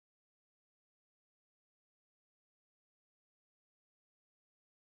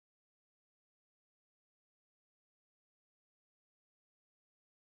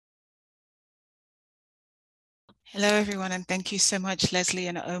Hello, everyone, and thank you so much, Leslie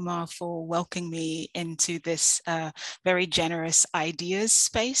and Omar, for welcoming me into this very generous ideas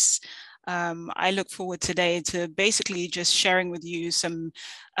space. I look forward today to basically just sharing with you some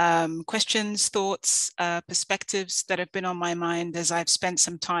questions, thoughts, perspectives that have been on my mind as I've spent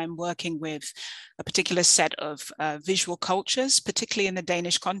some time working with a particular set of visual cultures, particularly in the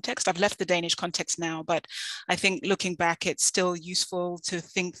Danish context. I've left the Danish context now, but I think looking back, it's still useful to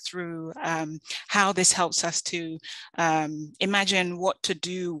think through how this helps us to imagine what to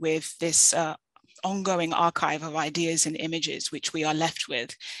do with this ongoing archive of ideas and images which we are left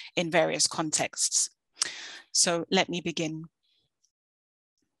with in various contexts. So let me begin.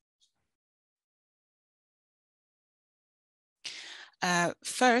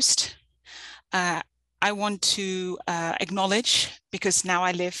 First, I want to acknowledge, because now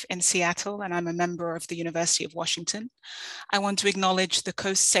I live in Seattle and I'm a member of the University of Washington, I want to acknowledge the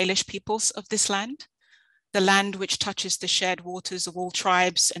Coast Salish peoples of this land, the land which touches the shared waters of all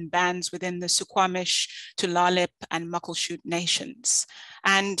tribes and bands within the Suquamish, Tulalip, and Muckleshoot nations.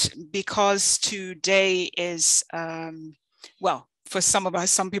 And because today is, well, for some of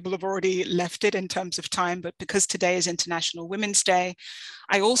us, some people have already left it in terms of time, but because today is International Women's Day,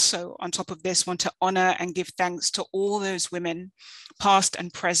 I also, on top of this, want to honor and give thanks to all those women, past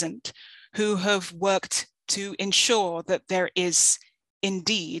and present, who have worked to ensure that there is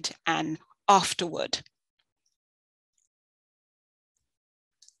indeed an afterward.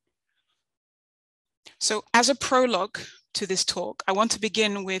 So as a prologue to this talk, I want to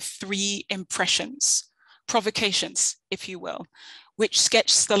begin with 3 impressions, provocations, if you will, which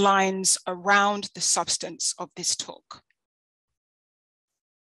sketch the lines around the substance of this talk.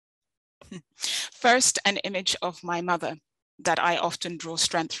 First, an image of my mother that I often draw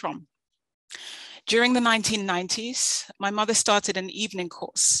strength from. During the 1990s, my mother started an evening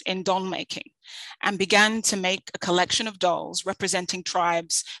course in doll making and began to make a collection of dolls representing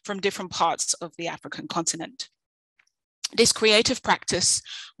tribes from different parts of the African continent. This creative practice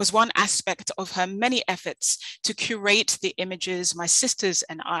was one aspect of her many efforts to curate the images my sisters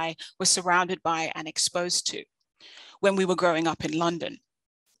and I were surrounded by and exposed to when we were growing up in London.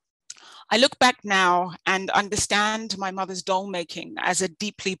 I look back now and understand my mother's doll making as a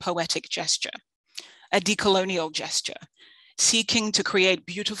deeply poetic gesture, a decolonial gesture, seeking to create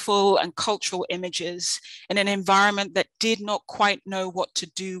beautiful and cultural images in an environment that did not quite know what to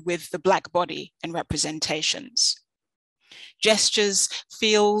do with the Black body and representations. Gestures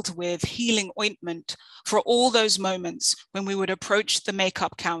filled with healing ointment for all those moments when we would approach the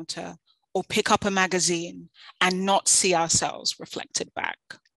makeup counter or pick up a magazine and not see ourselves reflected back.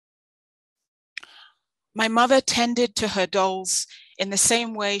 My mother tended to her dolls in the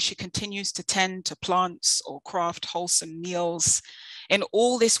same way she continues to tend to plants or craft wholesome meals. In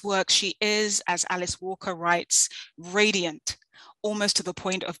all this work, she is, as Alice Walker writes, radiant, almost to the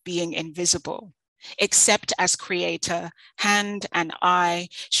point of being invisible. Except as creator, hand and eye,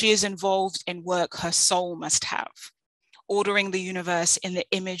 she is involved in work her soul must have, ordering the universe in the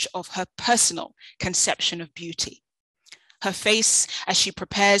image of her personal conception of beauty. Her face, as she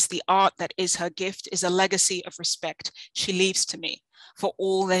prepares the art that is her gift, is a legacy of respect she leaves to me for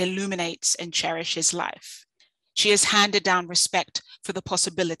all that illuminates and cherishes life. She has handed down respect for the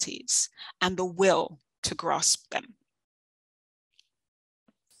possibilities and the will to grasp them.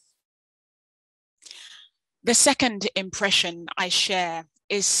 The second impression I share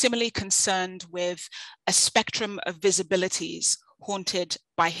is similarly concerned with a spectrum of visibilities haunted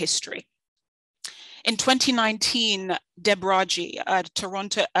by history. In 2019, Berrada,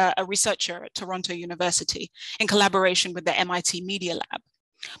 a researcher at Toronto University, in collaboration with the MIT Media Lab,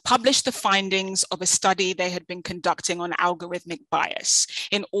 published the findings of a study they had been conducting on algorithmic bias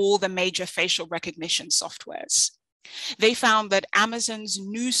in all the major facial recognition softwares. They found that Amazon's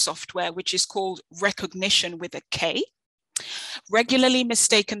new software, which is called Recognition with a K, regularly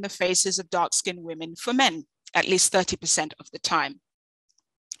mistaken the faces of dark-skinned women for men, at least 30% of the time.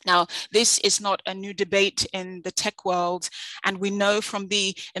 Now, this is not a new debate in the tech world, and we know from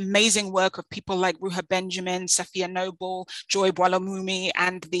the amazing work of people like Ruha Benjamin, Safiya Noble, Joy Buolamwini,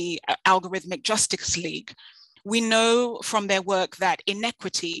 and the Algorithmic Justice League. We know from their work that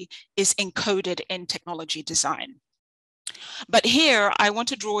inequity is encoded in technology design. But here, I want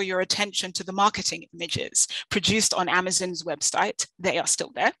to draw your attention to the marketing images produced on Amazon's website. They are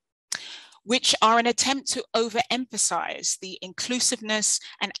still there, which are an attempt to overemphasize the inclusiveness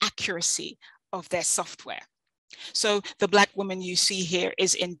and accuracy of their software. So the Black woman you see here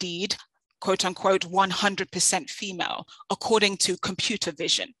is indeed, quote unquote, 100% female, according to computer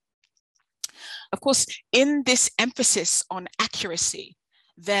vision. Of course, in this emphasis on accuracy,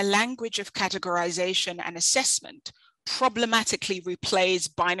 their language of categorization and assessment problematically replays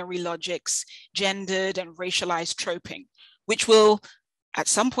binary logics, gendered and racialized troping, which will, at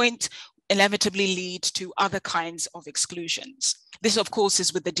some point, inevitably lead to other kinds of exclusions. This, of course,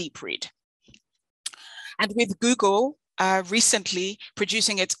 is with the deep read. And with Google recently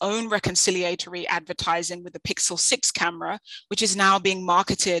producing its own reconciliatory advertising with the Pixel 6 camera, which is now being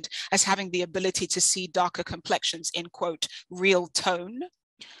marketed as having the ability to see darker complexions in, quote, real tone.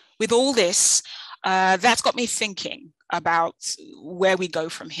 With all this, that's got me thinking about where we go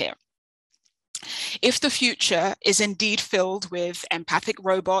from here. If the future is indeed filled with empathic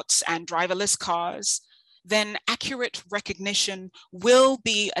robots and driverless cars, then accurate recognition will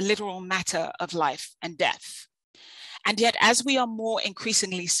be a literal matter of life and death. And yet, as we are more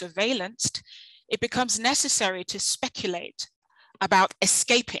increasingly surveillanced, it becomes necessary to speculate about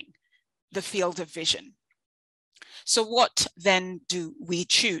escaping the field of vision. So what then do we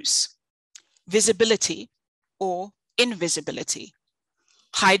choose? Visibility or invisibility?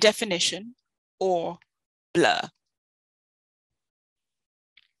 High definition or blur?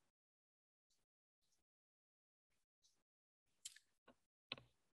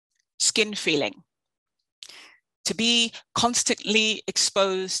 Skin feeling. To be constantly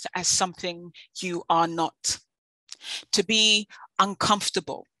exposed as something you are not. To be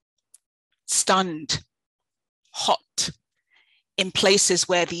uncomfortable, stunned, hot, in places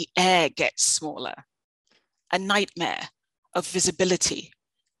where the air gets smaller. A nightmare of visibility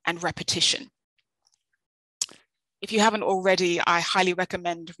and repetition. If you haven't already, I highly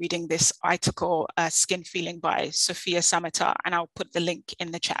recommend reading this article, Skin Feeling by Sophia Samatar, and I'll put the link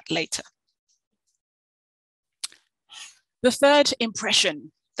in the chat later. The third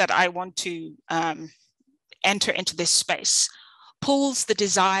impression that I want to enter into this space pulls the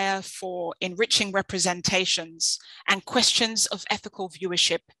desire for enriching representations and questions of ethical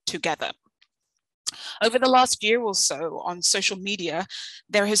viewership together. Over the last year or so on social media,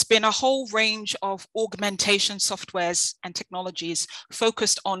 there has been a whole range of augmentation softwares and technologies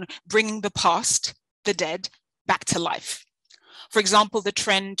focused on bringing the past, the dead, back to life. For example, the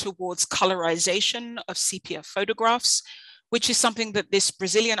trend towards colorization of sepia photographs, which is something that this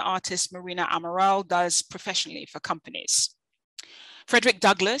Brazilian artist, Marina Amaral, does professionally for companies. Frederick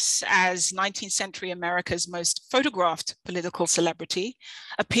Douglass, as 19th century America's most photographed political celebrity,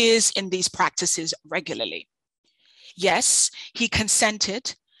 appears in these practices regularly. Yes, he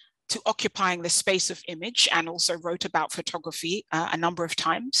consented to occupying the space of image and also wrote about photography a number of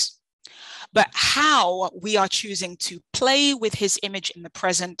times. But how we are choosing to play with his image in the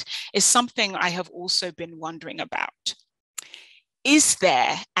present is something I have also been wondering about. Is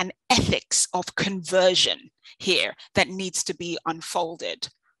there an ethics of conversion here that needs to be unfolded?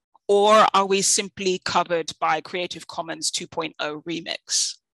 Or are we simply covered by Creative Commons 2.0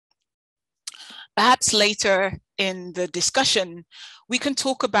 remix? Perhaps later in the discussion, we can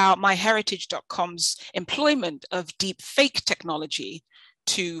talk about MyHeritage.com's employment of deep fake technology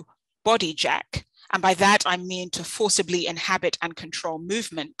to bodyjack. And by that, I mean to forcibly inhabit and control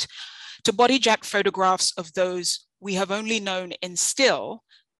movement, to bodyjack photographs of those we have only known in still,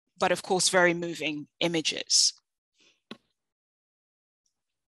 but of course, very moving images.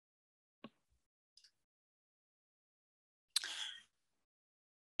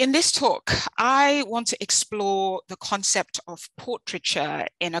 In this talk, I want to explore the concept of portraiture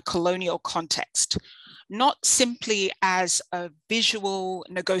in a colonial context, not simply as a visual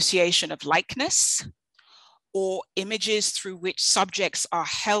negotiation of likeness, or images through which subjects are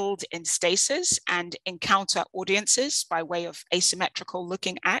held in stasis and encounter audiences by way of asymmetrical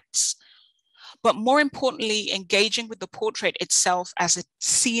looking acts, but more importantly, engaging with the portrait itself as a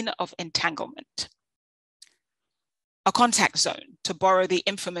scene of entanglement. A contact zone, to borrow the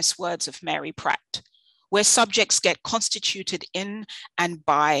infamous words of Mary Pratt, where subjects get constituted in and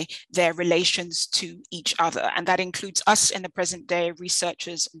by their relations to each other. And that includes us in the present day,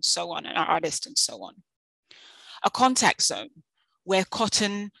 researchers and so on, and artists and so on. A contact zone where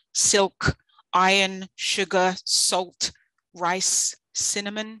cotton, silk, iron, sugar, salt, rice,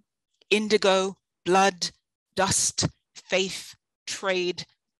 cinnamon, indigo, blood, dust, faith, trade,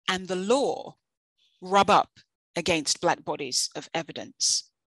 and the law rub up against Black bodies of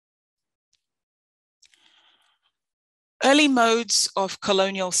evidence. Early modes of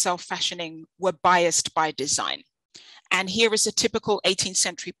colonial self-fashioning were biased by design. And here is a typical 18th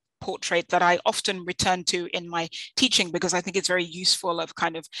century portrait that I often return to in my teaching because I think it's very useful of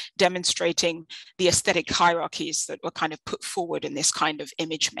kind of demonstrating the aesthetic hierarchies that were kind of put forward in this kind of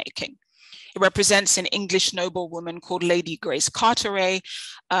image making. It represents an English noblewoman called Lady Grace Carteret,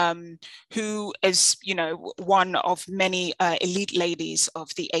 who is, one of many elite ladies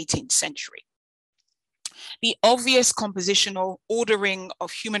of the 18th century. The obvious compositional ordering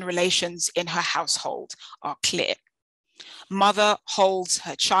of human relations in her household are clear. Mother holds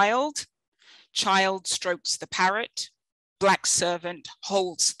her child, child strokes the parrot, black servant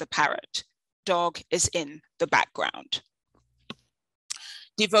holds the parrot, dog is in the background.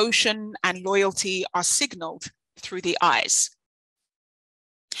 Devotion and loyalty are signaled through the eyes.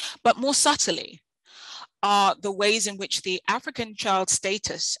 But more subtly are the ways in which the African child's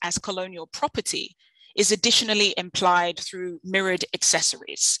status as colonial property is additionally implied through mirrored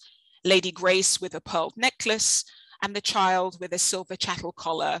accessories. Lady Grace with a pearl necklace, and the child with a silver chattel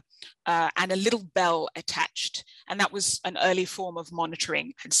collar and a little bell attached. And that was an early form of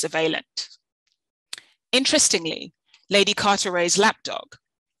monitoring and surveillance. Interestingly, Lady Carteret's lapdog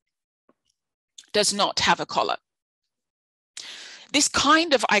does not have a collar. This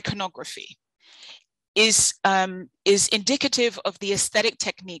kind of iconography is indicative of the aesthetic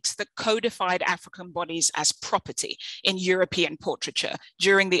techniques that codified African bodies as property in European portraiture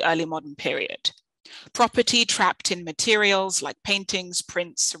during the early modern period. Property trapped in materials like paintings,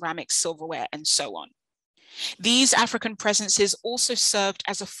 prints, ceramics, silverware, and so on. These African presences also served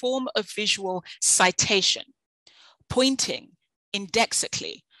as a form of visual citation, pointing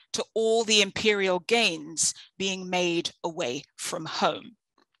indexically to all the imperial gains being made away from home.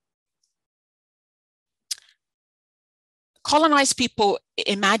 Colonized people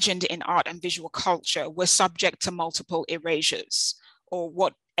imagined in art and visual culture were subject to multiple erasures, or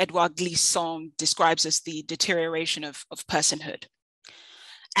what Edouard Glissant describes as the deterioration of personhood.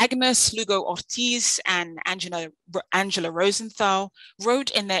 Agnes Lugo-Ortiz and Angela Rosenthal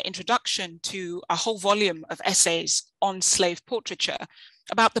wrote in their introduction to a whole volume of essays on slave portraiture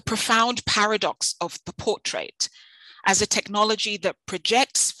about the profound paradox of the portrait as a technology that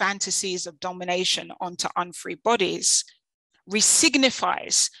projects fantasies of domination onto unfree bodies,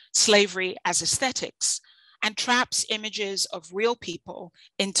 resignifies slavery as aesthetics, and traps images of real people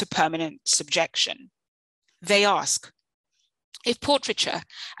into permanent subjection. They ask, if portraiture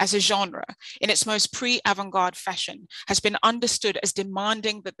as a genre in its most pre-avant-garde fashion has been understood as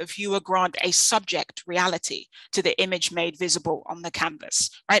demanding that the viewer grant a subject reality to the image made visible on the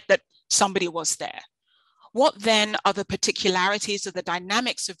canvas, right, that somebody was there, what then are the particularities of the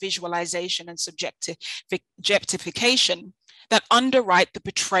dynamics of visualization and subjectification that underwrite the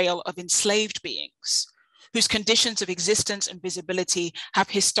portrayal of enslaved beings, whose conditions of existence and visibility have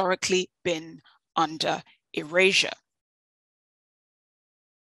historically been under erasure?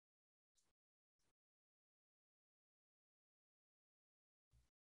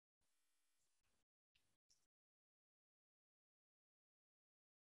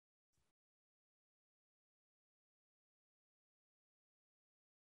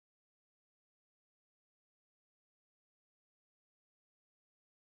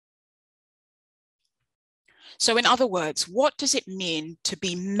 So in other words, what does it mean to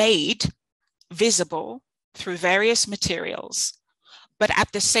be made visible through various materials, but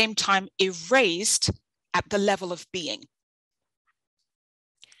at the same time erased at the level of being?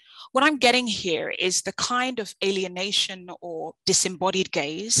 What I'm getting here is the kind of alienation or disembodied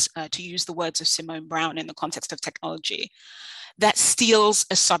gaze, to use the words of Simone Brown in the context of technology, that steals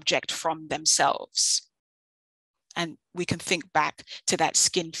a subject from themselves. And we can think back to that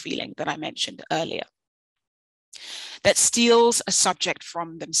skin feeling that I mentioned earlier. That steals a subject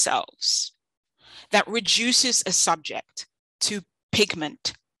from themselves, that reduces a subject to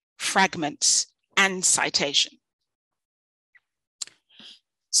pigment, fragments, and citation.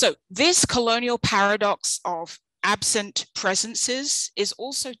 So this colonial paradox of absent presences is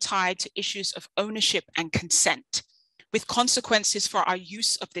also tied to issues of ownership and consent, with consequences for our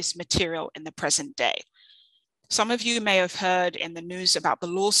use of this material in the present day. Some of you may have heard in the news about the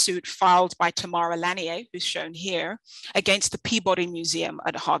lawsuit filed by Tamara Lanier, who's shown here, against the Peabody Museum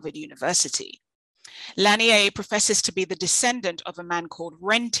at Harvard University. Lanier professes to be the descendant of a man called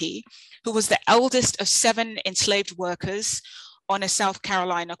Renty, who was the eldest of 7 enslaved workers on a South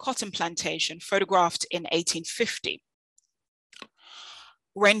Carolina cotton plantation photographed in 1850.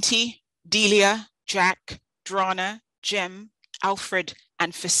 Renty, Delia, Jack, Drana, Jem, Alfred,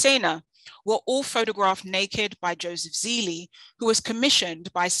 and Fesena were all photographed naked by Joseph Zeely, who was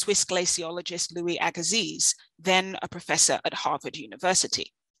commissioned by Swiss glaciologist Louis Agassiz, then a professor at Harvard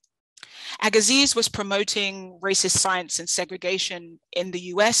University. Agassiz was promoting racist science and segregation in the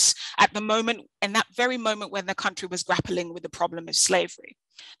US at the moment, in that very moment when the country was grappling with the problem of slavery.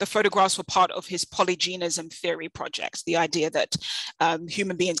 The photographs were part of his polygenism theory project, the idea that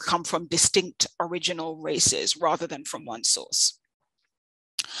human beings come from distinct original races rather than from one source.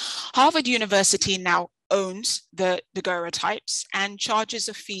 Harvard University now owns the daguerreotypes and charges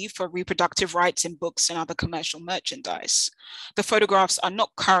a fee for reproductive rights in books and other commercial merchandise. The photographs are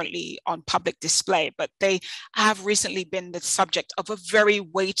not currently on public display, but they have recently been the subject of a very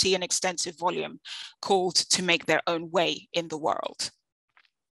weighty and extensive volume called To Make Their Own Way in the World.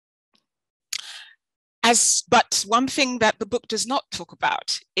 But one thing that the book does not talk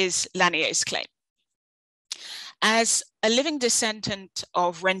about is Lanier's claim. As a living descendant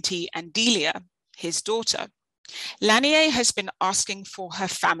of Renty and Delia, his daughter, Lanier has been asking for her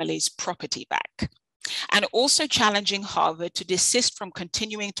family's property back and also challenging Harvard to desist from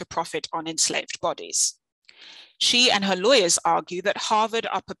continuing to profit on enslaved bodies. She and her lawyers argue that Harvard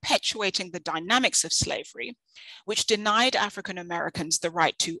are perpetuating the dynamics of slavery, which denied African Americans the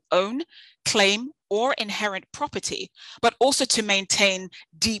right to own, claim, or inherit property, but also to maintain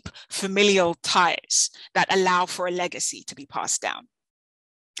deep familial ties that allow for a legacy to be passed down.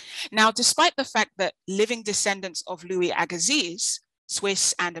 Now, despite the fact that living descendants of Louis Agassiz,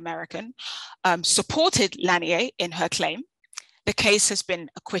 Swiss and American, supported Lanier in her claim, the case has been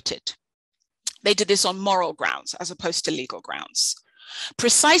acquitted. They did this on moral grounds as opposed to legal grounds,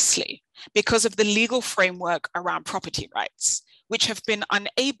 precisely because of the legal framework around property rights, which have been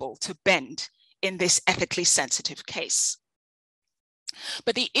unable to bend in this ethically sensitive case.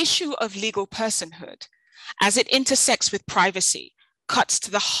 But the issue of legal personhood, as it intersects with privacy, cuts to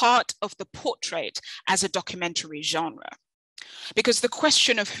the heart of the portrait as a documentary genre, because the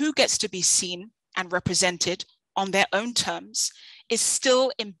question of who gets to be seen and represented on their own terms is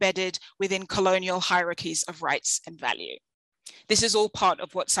still embedded within colonial hierarchies of rights and value. This is all part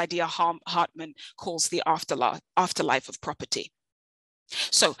of what Saidiya Hartman calls the afterlife of property.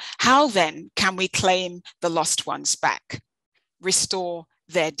 So how then can we claim the lost ones back, restore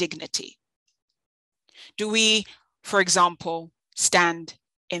their dignity? Do we, for example, stand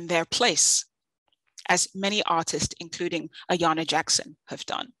in their place, as many artists, including Ayanna Jackson, have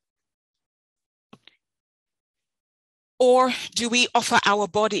done? Or do we offer our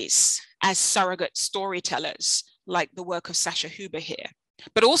bodies as surrogate storytellers, like the work of Sasha Huber here,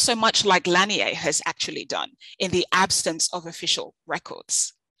 but also much like Lanier has actually done in the absence of official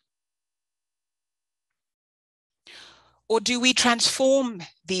records? Or do we transform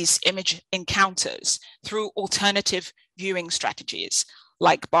these image encounters through alternative viewing strategies,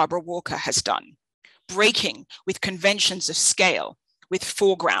 like Barbara Walker has done, breaking with conventions of scale, with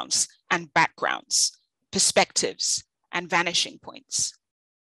foregrounds and backgrounds, perspectives, and vanishing points?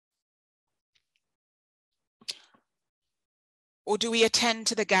 Or do we attend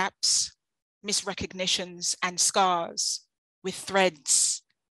to the gaps, misrecognitions, and scars with threads,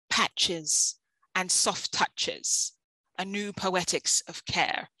 patches, and soft touches, a new poetics of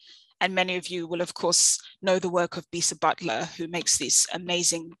care? And many of you will, of course, know the work of Bisa Butler, who makes these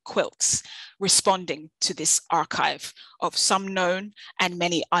amazing quilts, responding to this archive of some known and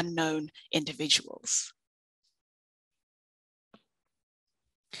many unknown individuals.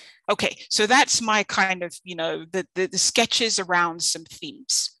 Okay, so that's my kind of, the sketches around some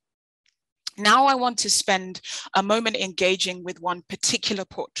themes. Now I want to spend a moment engaging with one particular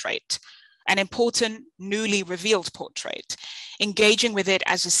portrait, an important newly revealed portrait, engaging with it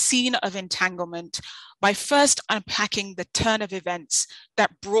as a scene of entanglement by first unpacking the turn of events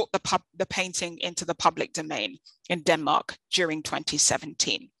that brought the painting into the public domain in Denmark during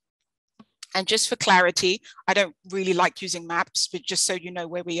 2017. And just for clarity, I don't really like using maps, but just so you know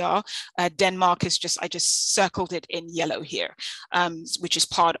where we are, Denmark is I just circled it in yellow here, which is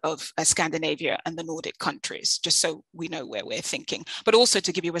part of Scandinavia and the Nordic countries, just so we know where we're thinking, but also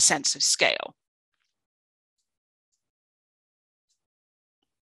to give you a sense of scale.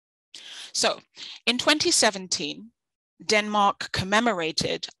 So in 2017, Denmark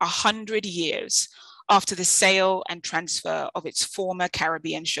commemorated 100 years after the sale and transfer of its former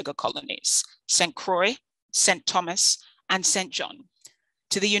Caribbean sugar colonies, St. Croix, St. Thomas, and St. John,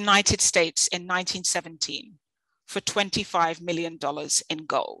 to the United States in 1917 for $25 million in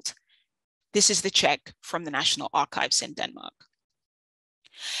gold. This is the check from the National Archives in Denmark.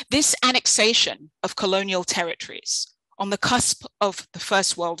 This annexation of colonial territories on the cusp of the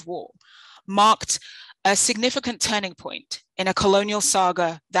First World War marked a significant turning point in a colonial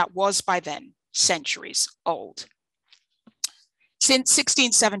saga that was by then centuries old. Since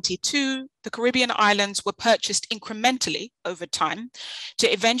 1672, the Caribbean islands were purchased incrementally over time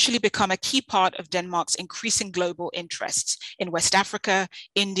to eventually become a key part of Denmark's increasing global interests in West Africa,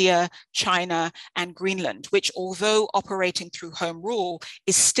 India, China, and Greenland, which, although operating through home rule,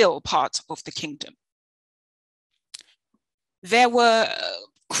 is still part of the kingdom. There were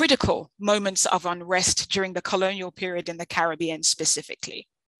critical moments of unrest during the colonial period in the Caribbean specifically.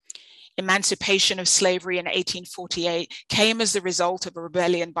 Emancipation of slavery in 1848 came as the result of a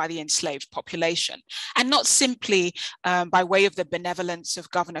rebellion by the enslaved population, and not simply by way of the benevolence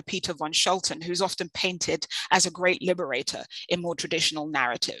of Governor Peter von Scholten, who's often painted as a great liberator in more traditional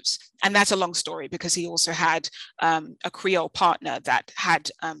narratives. And that's a long story because he also had a Creole partner that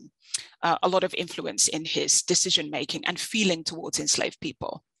had a lot of influence in his decision-making and feeling towards enslaved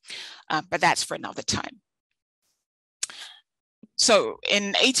people. But that's for another time. So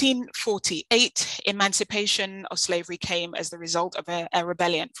in 1848, emancipation of slavery came as the result of a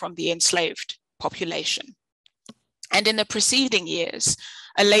rebellion from the enslaved population. And in the preceding years,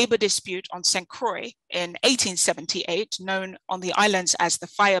 a labor dispute on St. Croix in 1878, known on the islands as the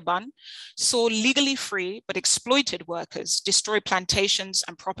Fireban, saw legally free but exploited workers destroy plantations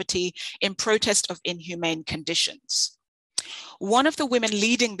and property in protest of inhumane conditions. One of the women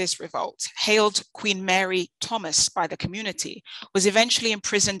leading this revolt, hailed Queen Mary Thomas by the community, was eventually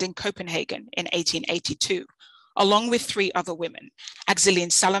imprisoned in Copenhagen in 1882, along with 3 other women,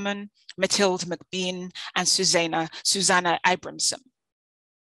 Axeline Salomon, Mathilde McBean, and Susanna Abramson.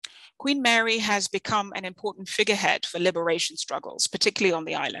 Queen Mary has become an important figurehead for liberation struggles, particularly on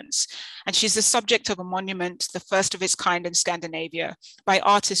the islands. And she's the subject of a monument, the first of its kind in Scandinavia, by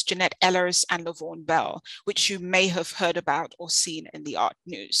artists Jeanette Ehlers and Laverne Bell, which you may have heard about or seen in the art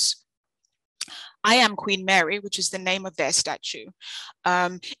news. I Am Queen Mary, which is the name of their statue,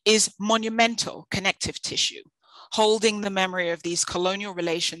 is monumental connective tissue, holding the memory of these colonial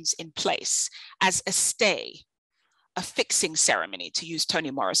relations in place as a stay, a fixing ceremony, to use Toni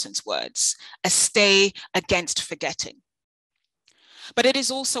Morrison's words, a stay against forgetting. But it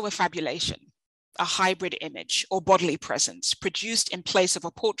is also a fabulation, a hybrid image or bodily presence produced in place of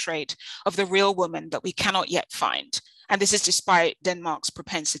a portrait of the real woman that we cannot yet find. And this is despite Denmark's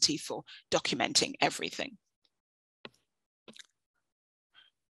propensity for documenting everything.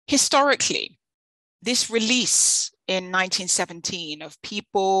 Historically, this release in 1917 of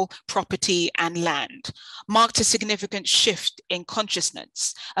people, property, and land marked a significant shift in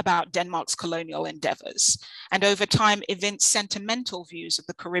consciousness about Denmark's colonial endeavors, and over time evinced sentimental views of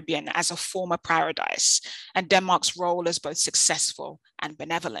the Caribbean as a former paradise and Denmark's role as both successful and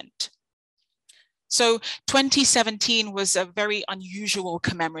benevolent. So 2017 was a very unusual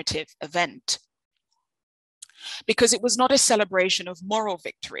commemorative event, because it was not a celebration of moral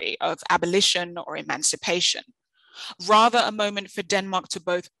victory, of abolition or emancipation, rather a moment for Denmark to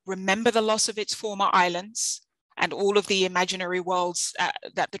both remember the loss of its former islands and all of the imaginary worlds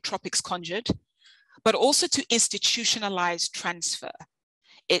that the tropics conjured, but also to institutionalize transfer,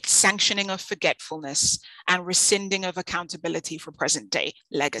 its sanctioning of forgetfulness and rescinding of accountability for present-day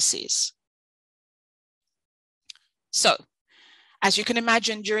legacies. So, as you can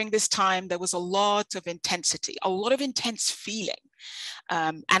imagine, during this time, there was a lot of intensity, a lot of intense feeling,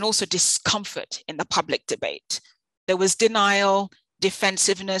 and also discomfort in the public debate. There was denial,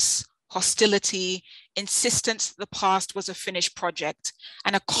 defensiveness, hostility, insistence that the past was a finished project,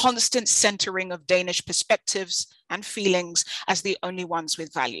 and a constant centering of Danish perspectives and feelings as the only ones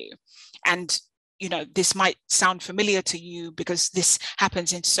with value. And you know, this might sound familiar to you because this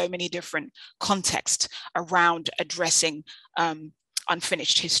happens in so many different contexts around addressing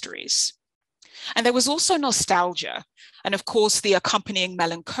unfinished histories. And there was also nostalgia, and of course the accompanying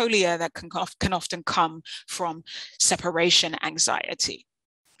melancholia that can often come from separation anxiety.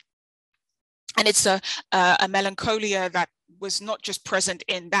 And it's a melancholia that was not just present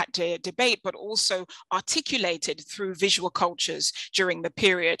in that debate, but also articulated through visual cultures during the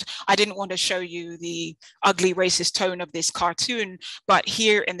period. I didn't want to show you the ugly racist tone of this cartoon, but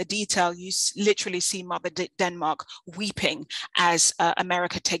here in the detail, you literally see Mother Denmark weeping as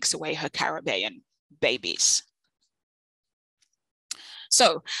America takes away her Caribbean babies.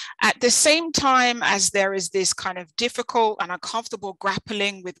 So at the same time as there is this kind of difficult and uncomfortable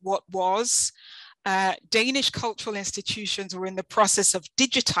grappling with what was, Danish cultural institutions were in the process of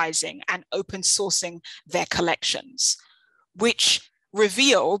digitizing and open sourcing their collections, which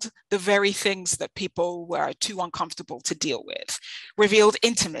revealed the very things that people were too uncomfortable to deal with, revealed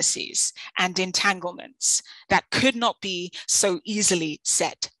intimacies and entanglements that could not be so easily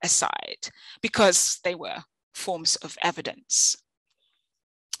set aside because they were forms of evidence.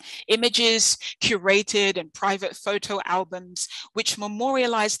 Images curated in private photo albums, which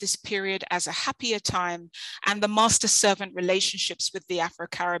memorialize this period as a happier time, and the master-servant relationships with the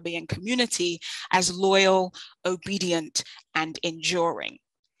Afro-Caribbean community as loyal, obedient, and enduring.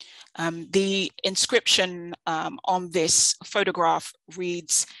 The inscription on this photograph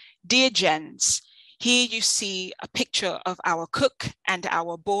reads, "Dear Jens, here you see a picture of our cook and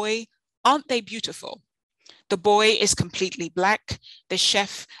our boy. Aren't they beautiful? The boy is completely black, the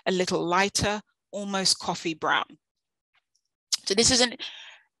chef a little lighter, almost coffee brown." So this is an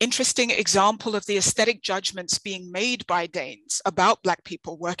interesting example of the aesthetic judgments being made by Danes about Black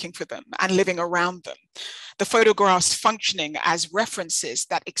people working for them and living around them. The photographs functioning as references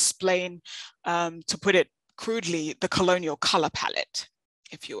that explain, to put it crudely, the colonial color palette,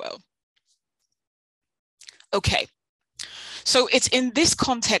 if you will. Okay, so it's in this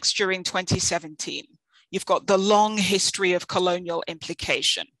context during 2017, you've got the long history of colonial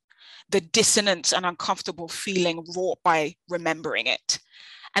implication, the dissonance and uncomfortable feeling wrought by remembering it,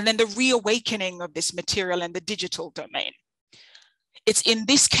 and then the reawakening of this material in the digital domain. It's in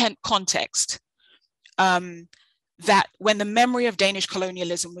this context that when the memory of Danish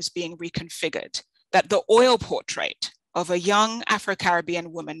colonialism was being reconfigured, that the oil portrait of a young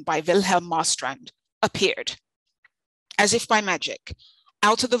Afro-Caribbean woman by Wilhelm Marstrand appeared, as if by magic,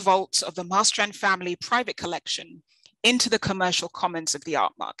 out of the vaults of the Marstrand family private collection into the commercial commons of the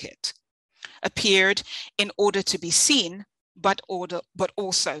art market, appeared in order to be seen, but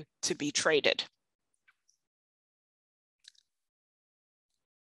also to be traded.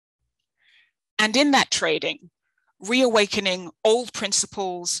 And in that trading, reawakening old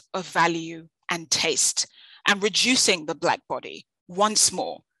principles of value and taste, and reducing the Black body once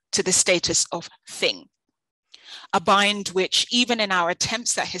more to the status of thing, a bind which, even in our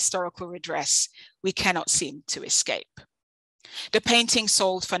attempts at historical redress, we cannot seem to escape. The painting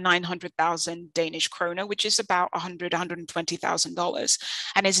sold for 900,000 Danish kroner, which is about $120,000,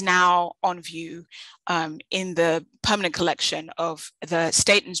 and is now on view in the permanent collection of the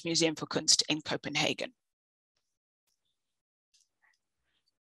Statens Museum for Kunst in Copenhagen.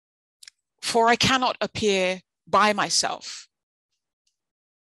 For I cannot appear by myself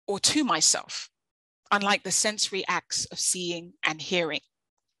or to myself, unlike the sensory acts of seeing and hearing.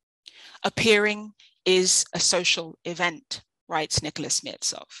 Appearing is a social event, writes Nicholas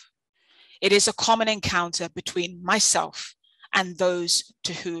Mirtsov. It is a common encounter between myself and those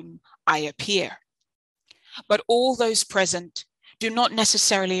to whom I appear. But all those present do not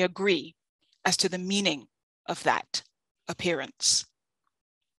necessarily agree as to the meaning of that appearance.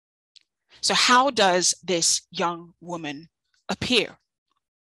 So how does this young woman appear?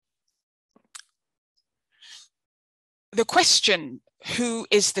 The question, who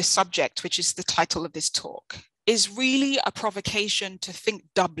is the subject, which is the title of this talk, is really a provocation to think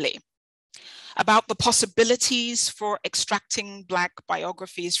doubly about the possibilities for extracting Black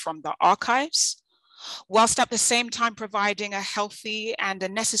biographies from the archives, whilst at the same time providing a healthy and a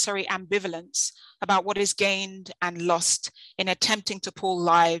necessary ambivalence about what is gained and lost in attempting to pull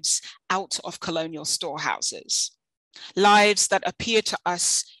lives out of colonial storehouses. Lives that appear to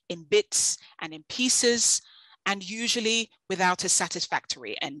us in bits and in pieces, and usually without a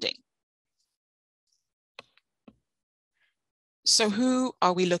satisfactory ending. So who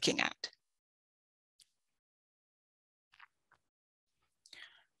are we looking at?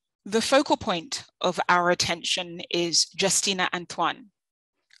 The focal point of our attention is Justina Antoine,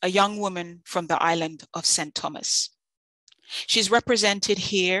 a young woman from the island of St. Thomas. She's represented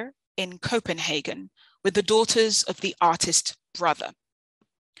here in Copenhagen with the daughters of the artist brother.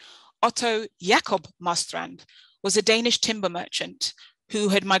 Otto Jacob Marstrand was a Danish timber merchant who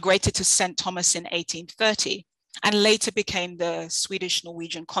had migrated to St. Thomas in 1830 and later became the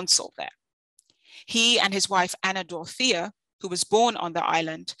Swedish-Norwegian consul there. He and his wife Anna Dorothea, who was born on the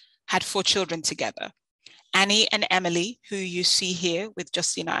island, had 4 children together. Annie and Emily, who you see here with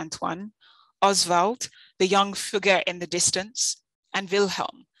Justina Antoine, Oswald, the young figure in the distance, and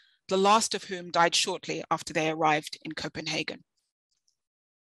Wilhelm, the last of whom died shortly after they arrived in Copenhagen.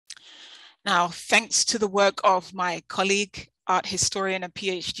 Now, thanks to the work of my colleague, art historian and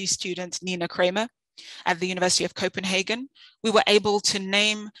PhD student Nina Kramer at the University of Copenhagen, we were able to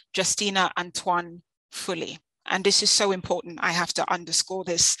name Justina Antoine fully. And this is so important. I have to underscore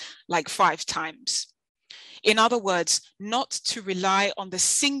this like 5 times. In other words, not to rely on the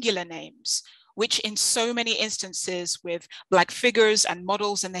singular names, which in so many instances with Black figures and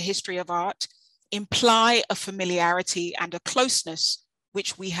models in the history of art, imply a familiarity and a closeness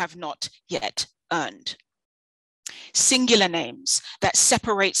which we have not yet earned. Singular names that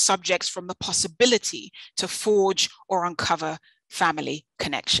separate subjects from the possibility to forge or uncover family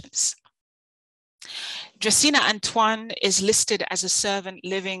connections. Justina Antoine is listed as a servant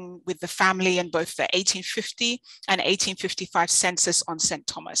living with the family in both the 1850 and 1855 census on St.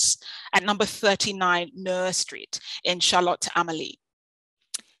 Thomas at number 39 Neur Street in Charlotte Amalie.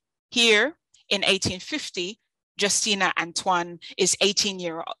 Here in 1850, Justina Antoine is 18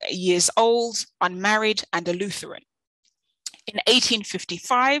 years old, unmarried, and a Lutheran. In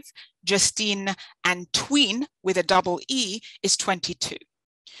 1855, Justine Antoine, with a double E, is 22.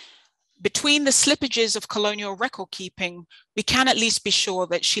 Between the slippages of colonial record keeping, we can at least be sure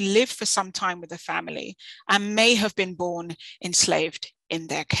that she lived for some time with the family and may have been born enslaved in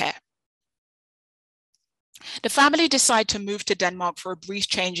their care. The family decide to move to Denmark for a brief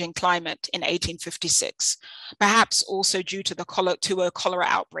change in climate in 1856, perhaps also due to a cholera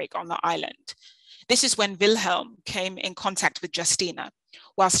outbreak on the island. This is when Wilhelm came in contact with Justina,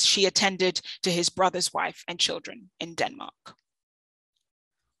 whilst she attended to his brother's wife and children in Denmark.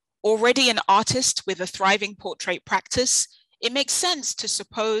 Already an artist with a thriving portrait practice, it makes sense to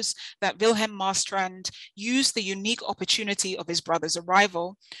suppose that Wilhelm Marstrand used the unique opportunity of his brother's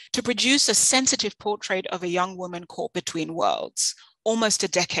arrival to produce a sensitive portrait of a young woman caught between worlds, almost a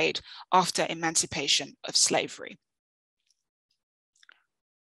decade after emancipation of slavery.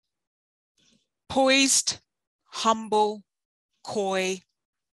 Poised, humble, coy,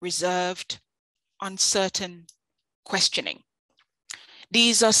 reserved, uncertain, questioning.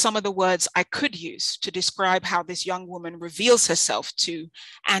 These are some of the words I could use to describe how this young woman reveals herself to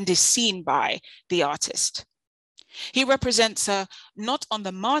and is seen by the artist. He represents her not on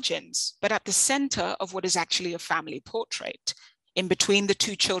the margins, but at the center of what is actually a family portrait, in between the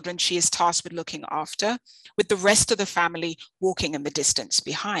two children she is tasked with looking after, with the rest of the family walking in the distance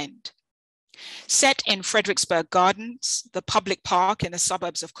behind. Set in Frederiksberg Gardens, the public park in the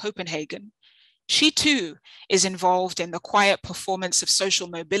suburbs of Copenhagen, she too is involved in the quiet performance of social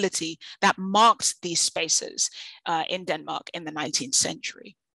mobility that marks these spaces in Denmark in the 19th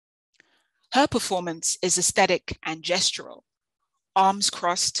century. Her performance is aesthetic and gestural. Arms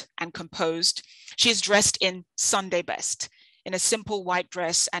crossed and composed, she is dressed in Sunday best, in a simple white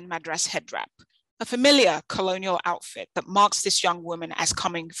dress and madras head wrap, a familiar colonial outfit that marks this young woman as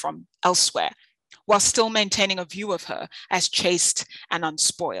coming from elsewhere, while still maintaining a view of her as chaste and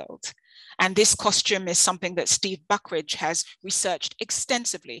unspoiled. And this costume is something that Steve Buckridge has researched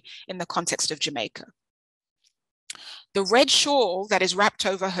extensively in the context of Jamaica. The red shawl that is wrapped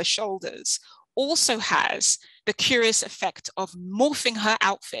over her shoulders also has the curious effect of morphing her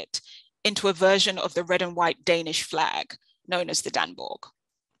outfit into a version of the red and white Danish flag, known as the Danborg.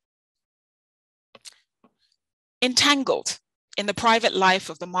 Entangled in the private life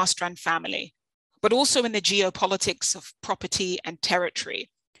of the Marstrand family, but also in the geopolitics of property and territory,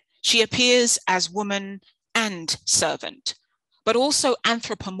 she appears as woman and servant, but also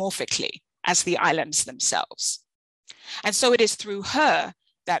anthropomorphically as the islands themselves. And so it is through her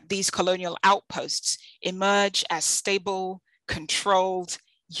that these colonial outposts emerge as stable, controlled,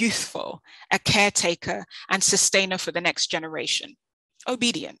 youthful, a caretaker and sustainer for the next generation,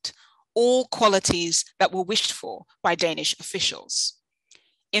 obedient, all qualities that were wished for by Danish officials.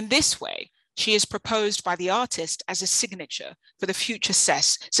 In this way, she is proposed by the artist as a signature for the future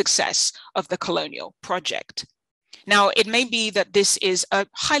success of the colonial project. Now, it may be that this is a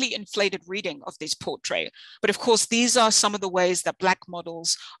highly inflated reading of this portrait, but of course, these are some of the ways that Black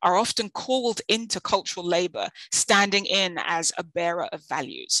models are often called into cultural labor, standing in as a bearer of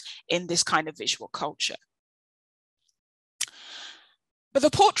values in this kind of visual culture. But the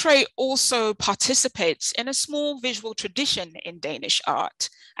portrait also participates in a small visual tradition in Danish art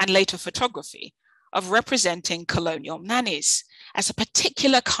and later photography of representing colonial nannies as a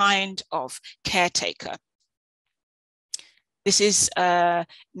particular kind of caretaker. This is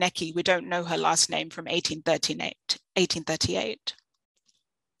Neki, we don't know her last name, from 1838.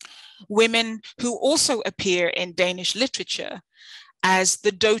 Women who also appear in Danish literature as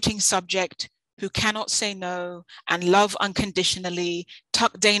the doting subject who cannot say no and love unconditionally,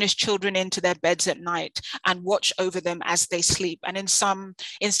 tuck Danish children into their beds at night and watch over them as they sleep. And in some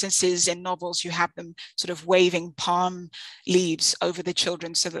instances in novels, you have them sort of waving palm leaves over the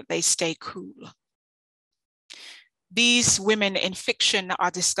children so that they stay cool. These women in fiction are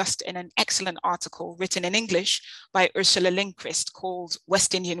discussed in an excellent article written in English by Ursula Lindqvist called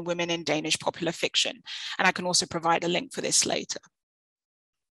West Indian Women in Danish Popular Fiction. And I can also provide a link for this later.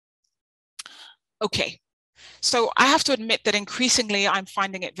 Okay, so I have to admit that increasingly I'm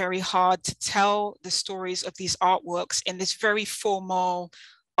finding it very hard to tell the stories of these artworks in this very formal,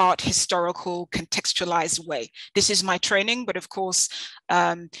 art historical contextualized way. This is my training, but of course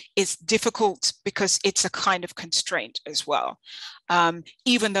it's difficult because it's a kind of constraint as well.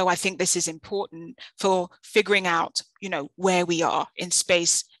 Even though I think this is important for figuring out, where we are in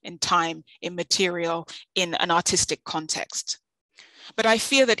space, in time, in material, in an artistic context. But I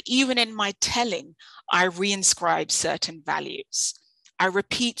fear that even in my telling, I reinscribe certain values. I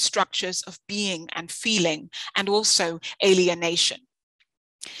repeat structures of being and feeling, and also alienation.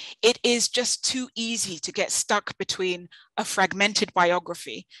 It is just too easy to get stuck between a fragmented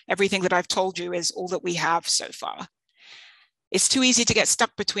biography. Everything that I've told you is all that we have so far. It's too easy to get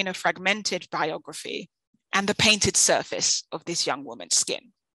stuck between a fragmented biography and the painted surface of this young woman's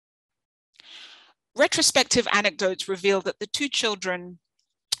skin. Retrospective anecdotes reveal that the two children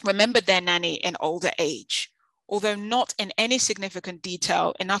remembered their nanny in older age, although not in any significant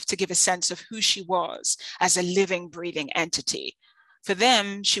detail enough to give a sense of who she was as a living, breathing entity. For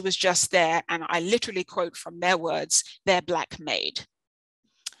them, she was just there, and I literally quote from their words, their black maid.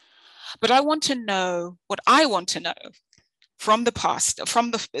 But I want to know what I want to know from the past,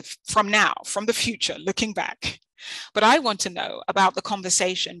 from now, from the future, looking back. But I want to know about the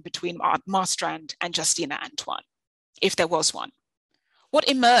conversation between Marstrand and Justina Antoine, if there was one. What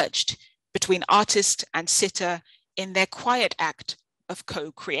emerged between artist and sitter in their quiet act of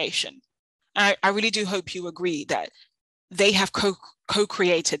co-creation? I really do hope you agree that they have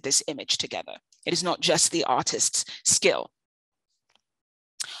co-created this image together. It is not just the artist's skill.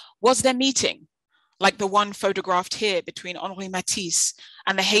 Was there meeting, like the one photographed here between Henri Matisse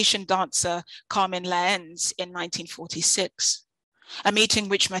and the Haitian dancer Carmen Laenz in 1946, a meeting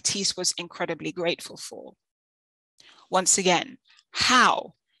which Matisse was incredibly grateful for? Once again,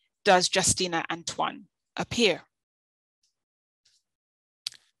 how does Justina Antoine appear?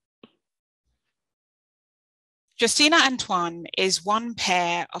 Justina Antoine is one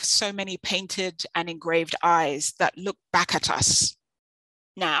pair of so many painted and engraved eyes that look back at us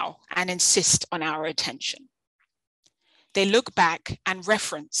now and insist on our attention. They look back and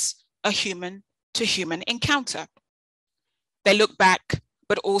reference a human-to-human encounter. They look back,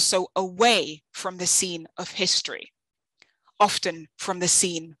 but also away from the scene of history, often from the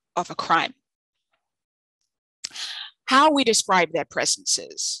scene of a crime. How we describe their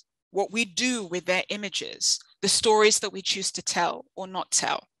presences, what we do with their images, the stories that we choose to tell or not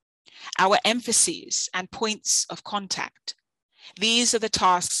tell, our emphases and points of contact. These are the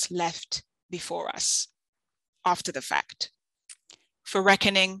tasks left before us after the fact, for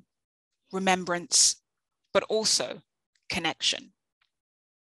reckoning, remembrance, but also connection.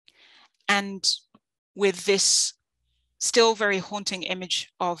 And with this still very haunting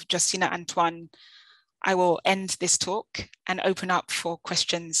image of Justina Antoine, I will end this talk and open up for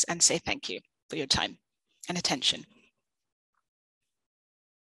questions and say thank you for your time and attention.